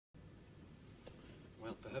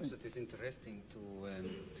Perhaps it is interesting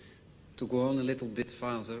to go on a little bit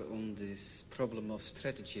further on this problem of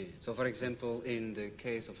strategy. So, for example, in the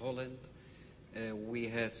case of Holland, we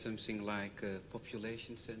had something like a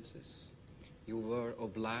population census. You were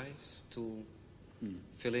obliged to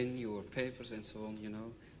fill in your papers and so on, you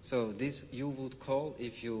know. So this you would call,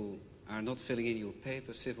 if you are not filling in your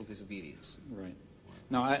papers, civil disobedience. Right.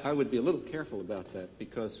 Now, I would be a little careful about that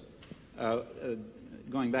because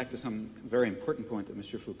going back to some very important point that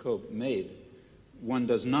Mr. Foucault made, one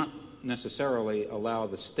does not necessarily allow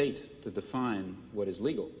the state to define what is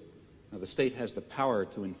legal. Now, the state has the power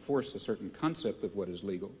to enforce a certain concept of what is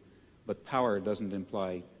legal, but power doesn't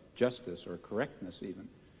imply justice or correctness even.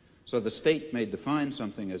 So the state may define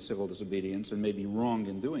something as civil disobedience and may be wrong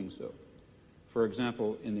in doing so. For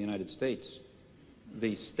example, in the United States,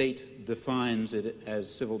 the state defines it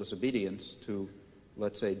as civil disobedience to,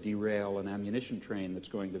 let's say, derail an ammunition train that's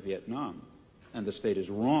going to Vietnam. And the state is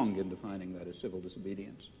wrong in defining that as civil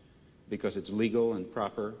disobedience because it's legal and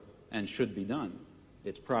proper and should be done.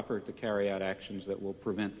 It's proper to carry out actions that will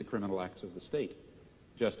prevent the criminal acts of the state,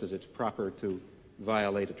 just as it's proper to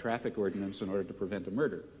violate a traffic ordinance in order to prevent a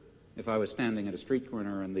murder. If I was standing at a street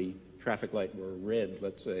corner and the traffic light were red,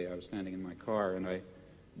 let's say I was standing in my car and I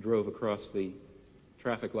drove across the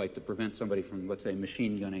traffic light to prevent somebody from, let's say,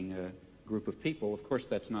 machine gunning a group of people, of course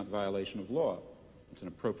that's not violation of law. It's an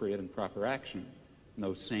appropriate and proper action.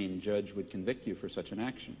 No sane judge would convict you for such an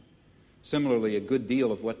action. Similarly, a good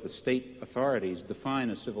deal of what the state authorities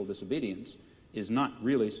define as civil disobedience is not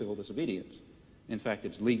really civil disobedience. In fact,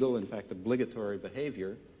 it's legal, in fact, obligatory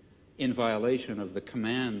behavior in violation of the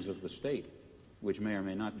commands of the state, which may or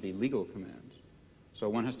may not be legal commands. So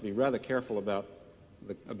one has to be rather careful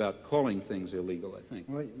about calling things illegal, I think.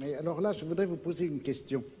 Oui, mais alors là, je voudrais vous poser une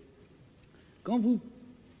question. Quand vous,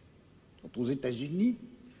 aux États-Unis,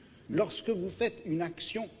 lorsque vous faites une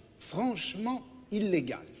action franchement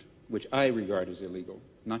illégale, which I regard as illegal,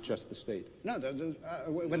 not just the state. No,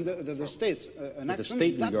 when the state's an action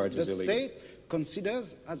state that regards the as illegal. state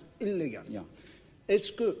considers as illegal. Yeah.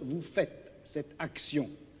 Est-ce que vous faites cette action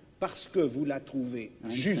parce que vous la trouvez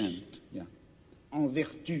juste en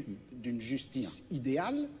vertu d'une justice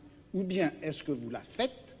idéale, ou bien est-ce que vous la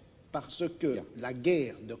faites parce que la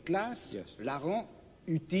guerre de classe la rend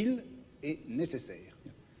utile et nécessaire?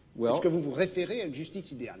 Well, est-ce que vous vous référez à une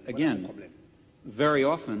justice idéale? Again, voilà le problème. Very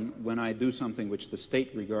often, when I do something which the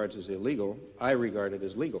state regards as illegal, I regard it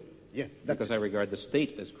as legal. Yes, because I regard the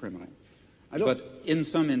state as criminal. But in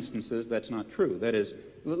some instances, that's not true. That is,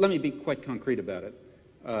 let me be quite concrete about it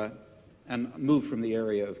and move from the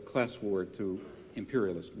area of class war to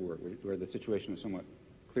imperialist war, where the situation is somewhat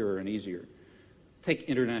clearer and easier. Take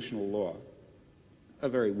international law, a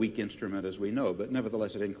very weak instrument as we know, but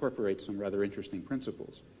nevertheless it incorporates some rather interesting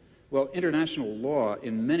principles. Well, international law,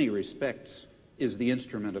 in many respects, is the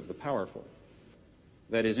instrument of the powerful.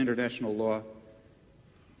 That is, international law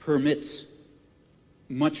permits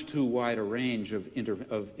much too wide a range of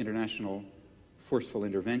international forceful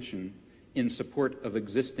intervention in support of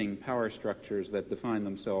existing power structures that define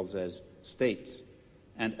themselves as states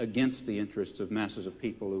and against the interests of masses of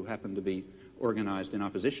people who happen to be organized in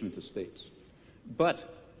opposition to states.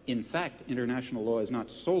 But, in fact, international law is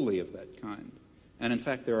not solely of that kind. And in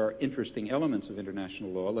fact, there are interesting elements of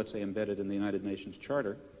international law, let's say embedded in the United Nations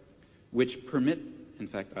Charter, which permit, in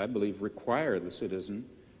fact, I believe, require the citizen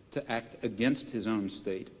to act against his own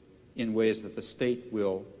state in ways that the state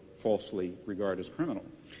will falsely regard as criminal.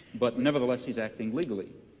 But nevertheless, he's acting legally,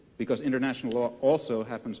 because international law also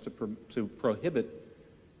happens to prohibit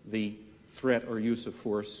the threat or use of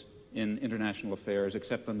force in international affairs,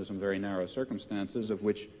 except under some very narrow circumstances, of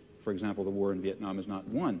which, for example, the war in Vietnam is not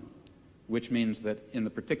one. Which means that in the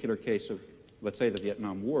particular case of, let's say, the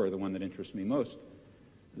Vietnam War, the one that interests me most,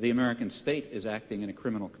 the American state is acting in a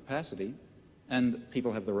criminal capacity, and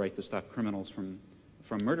people have the right to stop criminals from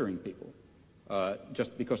murdering people.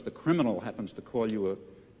 Just because the criminal happens to call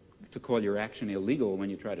your action illegal when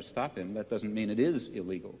you try to stop him, that doesn't mean it is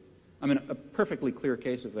illegal. I mean, a perfectly clear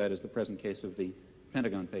case of that is the present case of the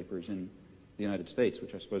Pentagon Papers in the United States,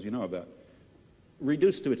 which I suppose you know about.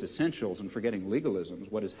 Reduced to its essentials and forgetting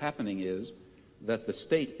legalisms, what is happening is that the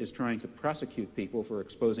state is trying to prosecute people for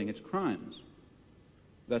exposing its crimes.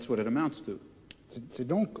 That's what it amounts to. C'est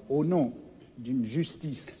donc au nom d'une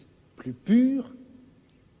justice plus pure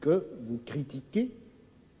que vous critiquez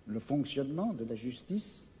le fonctionnement de la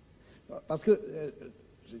justice. Parce que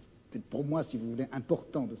c'est pour moi, si vous voulez,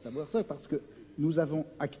 important de savoir ça, parce que nous avons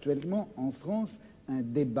actuellement en France un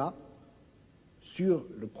débat sur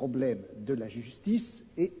le problème de la justice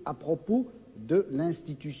et à propos de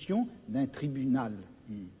l'institution d'un tribunal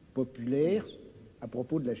populaire à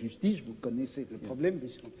propos de la justice, vous connaissez le problème.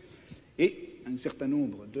 Et un certain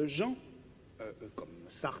nombre de gens, comme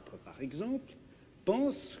Sartre par exemple,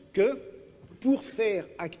 pensent que pour faire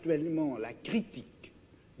actuellement la critique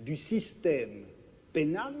du système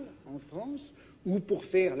pénal en France, ou pour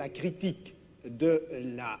faire la critique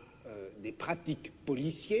des pratiques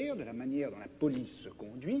policières, de la manière dont la police se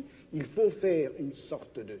conduit, il faut faire une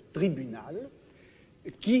sorte de tribunal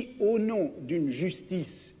qui, au nom d'une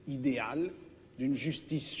justice idéale, d'une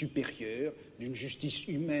justice supérieure, d'une justice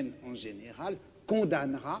humaine en général,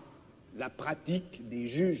 condamnera la pratique des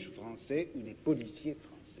juges français ou des policiers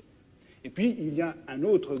français. Et puis, il y a un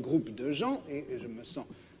autre groupe de gens, et je me sens,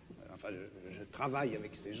 je travaille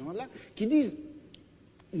avec ces gens-là, qui disent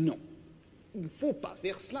non, il ne faut pas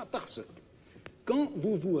faire cela parce que quand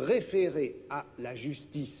vous vous référez à la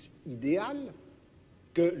justice idéale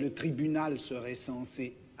que le tribunal serait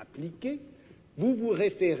censé appliquer, vous vous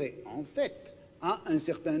référez en fait à un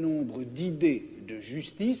certain nombre d'idées de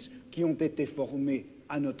justice qui ont été formées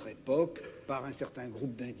à notre époque par un certain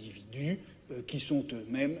groupe d'individus qui sont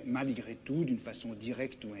eux-mêmes, malgré tout, d'une façon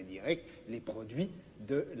directe ou indirecte, les produits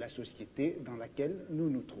de la société dans laquelle nous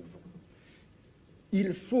nous trouvons.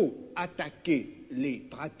 Il faut attaquer les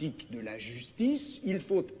pratiques de la justice, il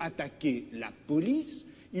faut attaquer la police,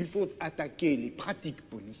 il faut attaquer les pratiques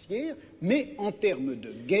policières, mais en termes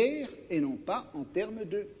de guerre et non pas en termes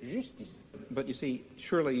de justice. But you see,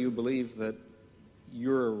 surely you believe that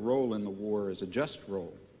your role in the war is a just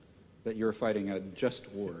role, that you're fighting a just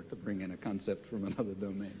war, to bring in a concept from another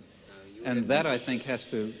domain. And that, I think,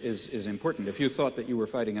 is important. If you thought that you were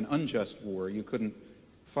fighting an unjust war, you couldn't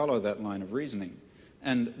follow that line of reasoning.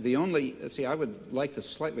 And I would like to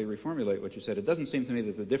slightly reformulate what you said. It doesn't seem to me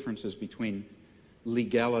that the difference is between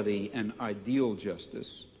legality and ideal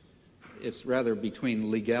justice. It's rather between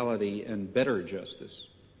legality and better justice.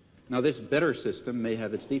 Now, this better system may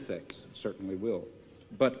have its defects, certainly will.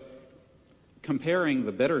 But comparing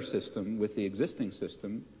the better system with the existing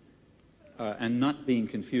system and not being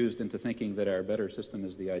confused into thinking that our better system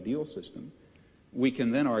is the ideal system, we can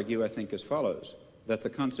then argue, I think, as follows, that the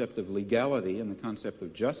concept of legality and the concept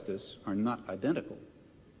of justice are not identical.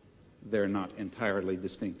 They're not entirely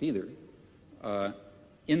distinct either.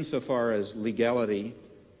 Insofar as legality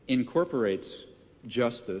incorporates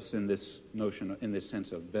justice in this notion, in this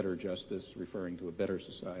sense of better justice, referring to a better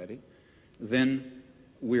society, then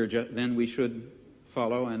we should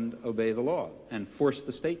follow and obey the law, and force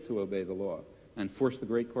the state to obey the law, and force the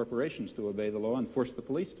great corporations to obey the law, and force the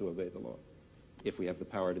police to obey the law, if we have the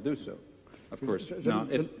power to do so. Of course,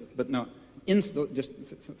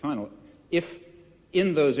 if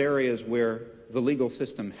in those areas where the legal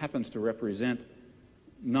system happens to represent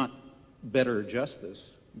not better justice,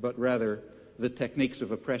 but rather the techniques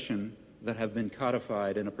of oppression that have been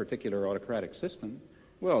codified in a particular autocratic system,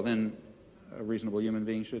 well, then a reasonable human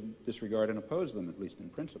being should disregard and oppose them, at least in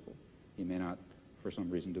principle. He may not, for some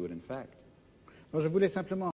reason, do it in fact. Je voulais simplement